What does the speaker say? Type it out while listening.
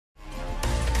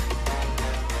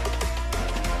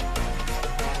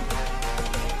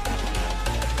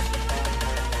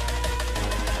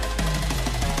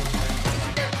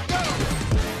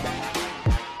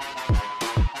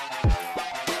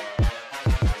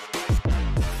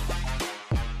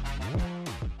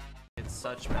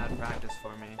such bad practice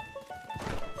for me.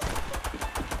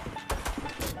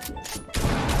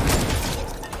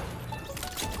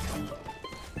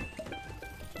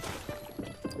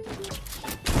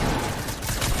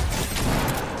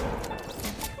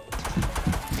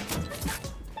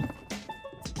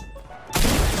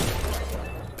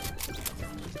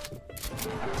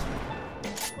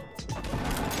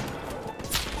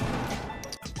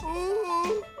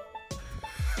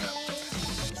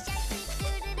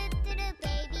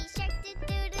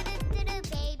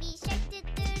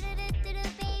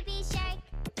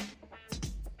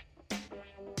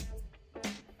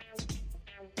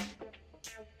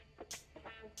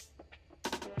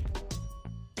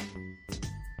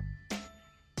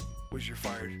 Was you're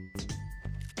fired.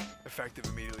 Effective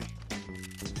immediately.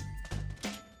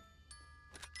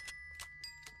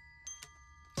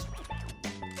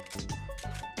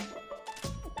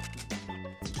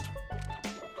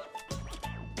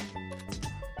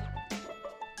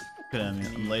 Good at me.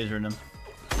 I'm lasering him.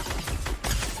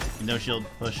 No shield.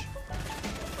 Push.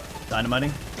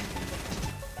 Dynamiting.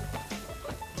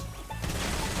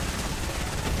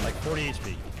 Like 40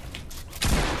 HP.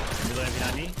 You landing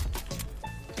on me?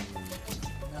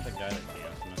 Not the guy that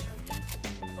chaos.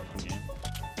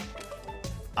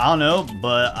 I don't know,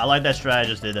 but I like that strat I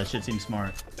just did. That shit seems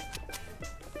smart.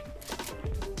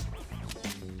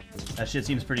 That shit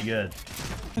seems pretty good.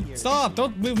 Stop!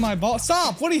 Don't move my ball.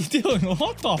 Stop! What are you doing?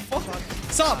 What the fuck?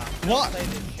 Stop! What?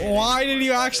 Why did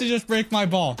you actually just break my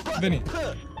ball? Vinny.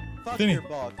 Fuck Vinny. your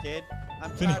ball, kid. I'm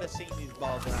Vinny. tired of seeing these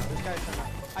balls around. This guy's trying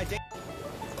to... I did.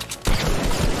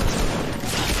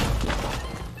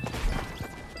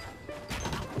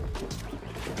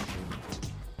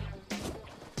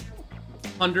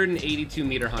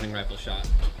 182-meter hunting rifle shot.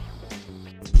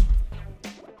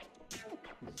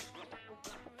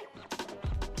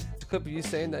 Clip of you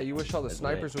saying that you wish all the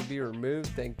snipers would be removed.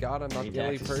 Thank God I'm not the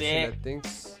only person that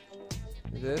thinks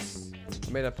this.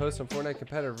 I made a post on Fortnite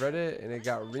competitive Reddit and it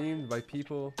got reamed by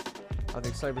people. I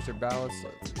think snipers are balanced.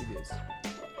 Idiots.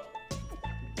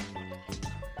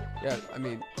 Yeah, I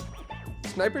mean,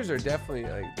 snipers are definitely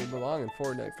like they belong in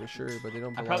Fortnite for sure, but they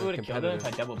don't belong. I probably would in have killed him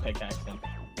competitive. if I double pickaxed him.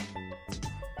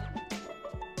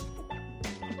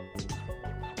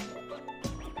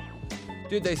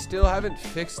 Dude, they still haven't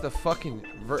fixed the fucking...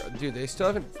 Dude, they still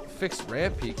haven't fixed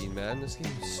ramp peeking, man. This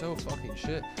game is so fucking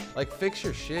shit. Like, fix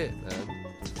your shit,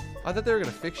 man. I thought they were gonna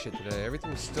fix shit today.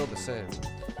 Everything's still the same.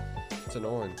 It's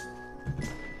annoying.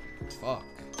 Fuck.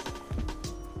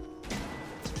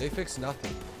 They fixed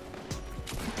nothing.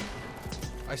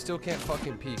 I still can't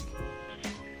fucking peek.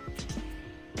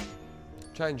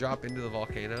 Try and drop into the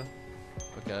volcano.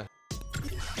 Okay.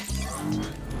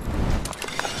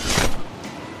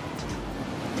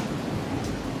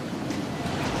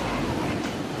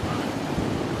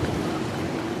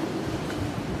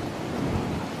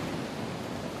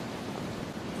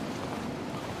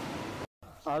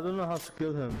 I don't know how to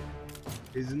kill him.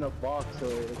 He's in a box, so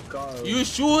it got... You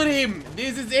shoot him!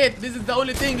 This is it! This is the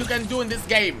only thing you can do in this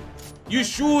game! You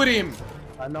shoot him!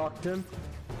 I knocked him.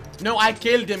 No, I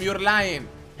killed him, you're lying.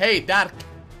 Hey, Dark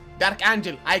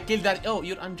Angel, I killed that. Oh,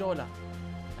 you're Anjola.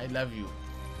 I love you.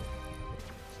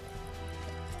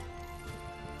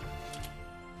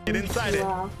 Get inside it.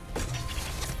 Wow.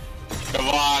 Come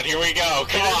on, here we go.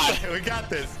 Come on. We got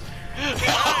this.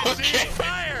 Okay.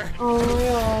 Fire! Oh my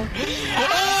god.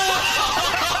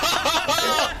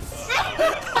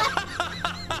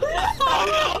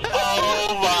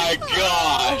 Oh my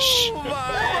gosh. Oh my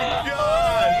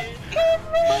gosh!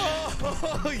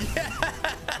 Oh yes!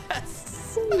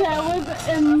 That was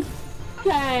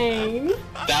insane.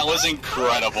 That was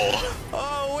incredible.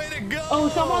 Oh, way to go! Oh,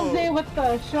 someone's there with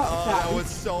the shotgun. That was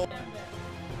so...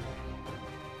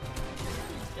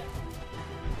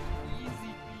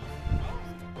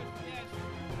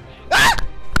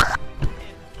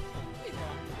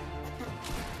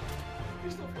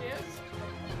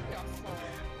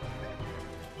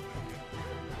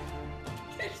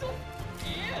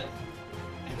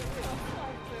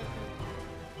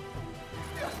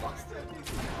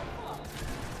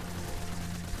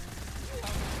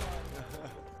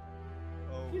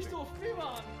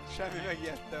 Semmi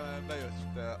megijedtem,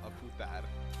 bejött a futár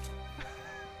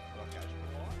a lakásba.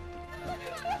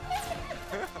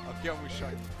 Aki amúgy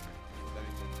sajt. De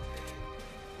mindegy.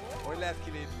 Hogy lehet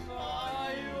kilépni?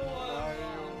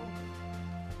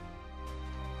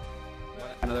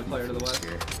 Another player to the west.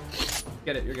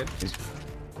 Get it, you're good.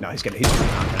 No, he's gonna. He's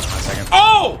gonna second.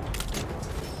 Oh!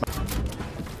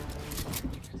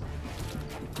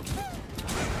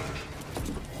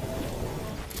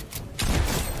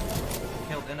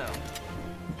 Killed Inno.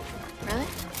 Really?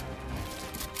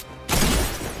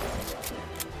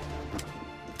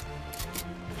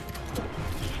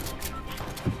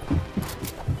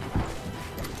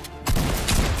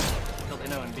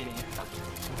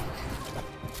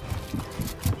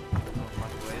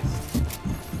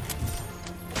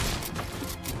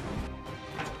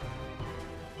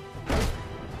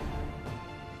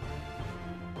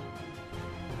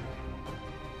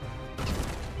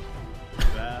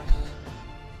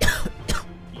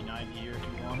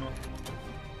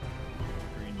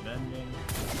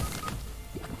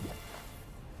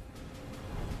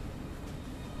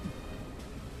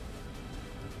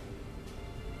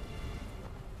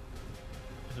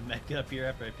 get up here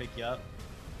after I pick you up.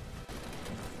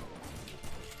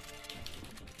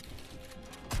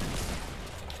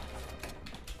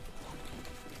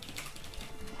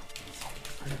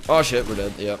 Oh shit, we're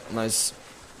dead. Yep, nice.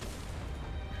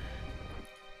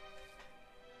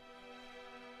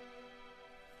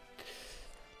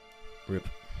 Rip.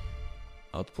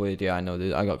 Outplayed, yeah, I know,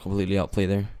 dude. I got completely outplayed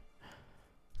there.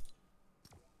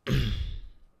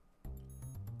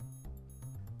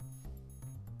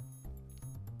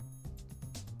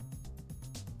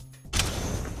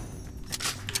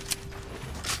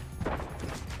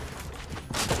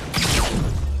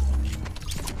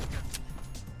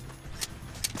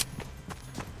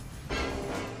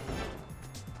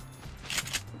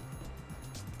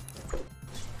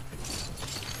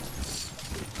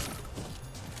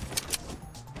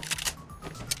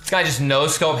 This guy just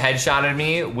no-scope headshotted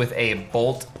me with a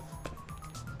bolt.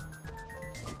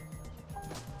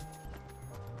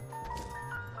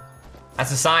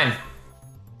 That's a sign.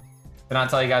 Did not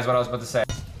tell you guys what I was about to say.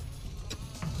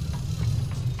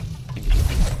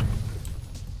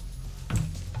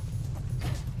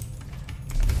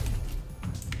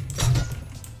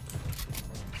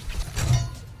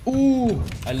 Ooh,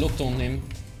 I looked on him.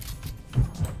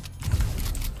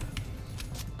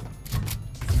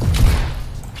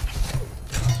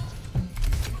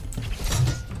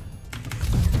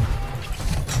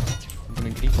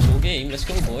 Game. Let's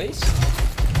go, boys.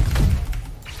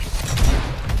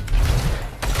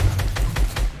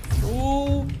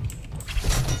 Ooh.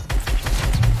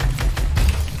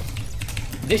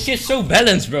 This shit's so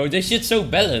balanced, bro. This shit's so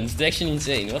balanced. It's actually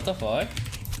insane. What the fuck?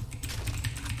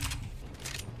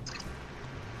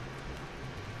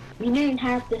 You didn't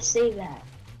have to say that.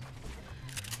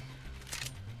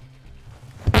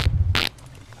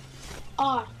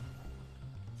 Oh.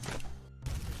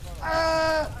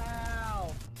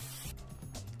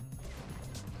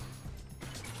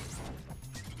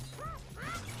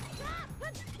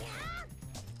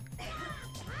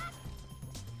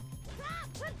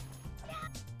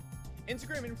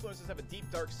 Instagram influencers have a deep,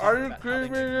 dark secret Are you about how they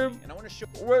make kidding money, me? and I want to show.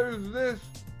 What is this?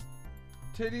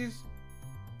 Titties?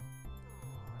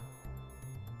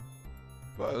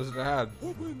 What is an ad?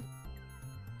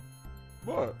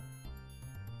 What?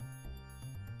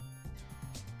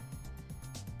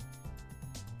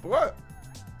 What?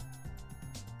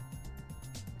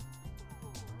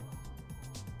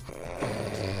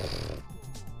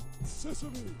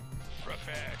 Sesame.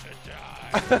 Prepare to die.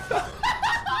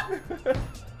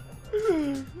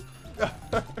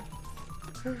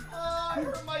 I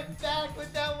hurt my back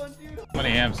with that one, dude. How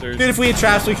many hamsters? Dude, if we had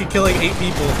traps, we could kill like 8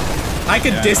 people. I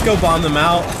could disco bomb them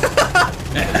out.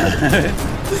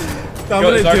 I'm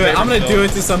gonna do it. I'm gonna do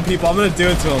it to some people. I'm gonna do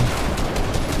it to them.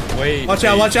 Wait. Watch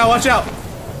out, watch out, watch out.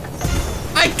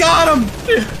 I got him!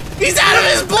 He's out of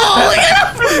his ball! Look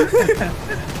at him!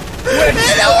 And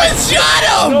no one shot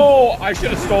him! No, I should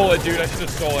have stole it, dude. I should have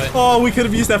stole it. Oh, we could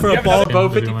have used that for a ball.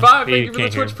 Bo55, thank you for the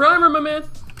Twitch Primer, my man.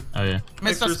 Oh yeah.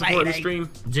 Thanks for supporting the stream.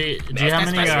 G, how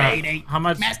many how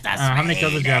many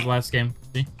kills did you have last game?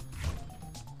 G?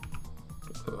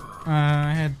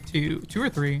 I had two or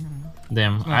three.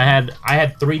 Damn, I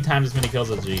had 3 times as many kills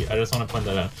as G. I just want to point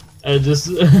that out. Just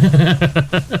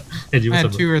hey, G, I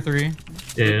had 2 or 3.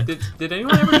 Yeah. Did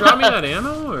anyone ever drop me that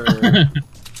ammo or?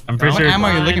 I'm pretty sure. What ammo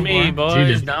are you looking me, for?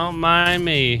 boys. Don't mind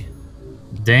me.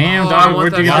 Damn, Oh, dog,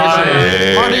 where'd you get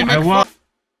that? I want.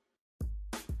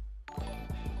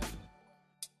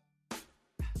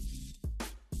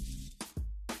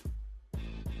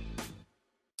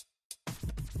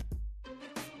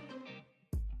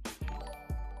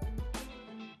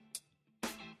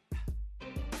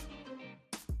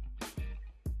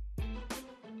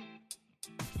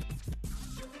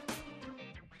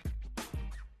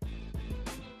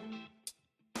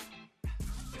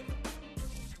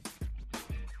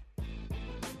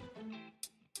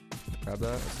 Grab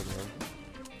that. That's a run.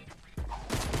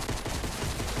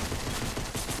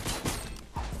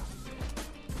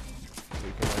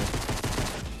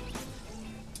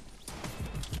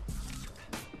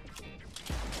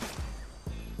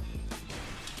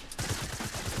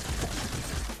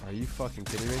 Are you fucking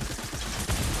kidding me?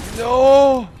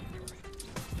 No!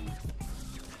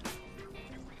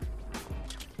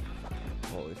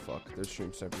 Holy fuck, they're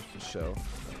stream snipers for show.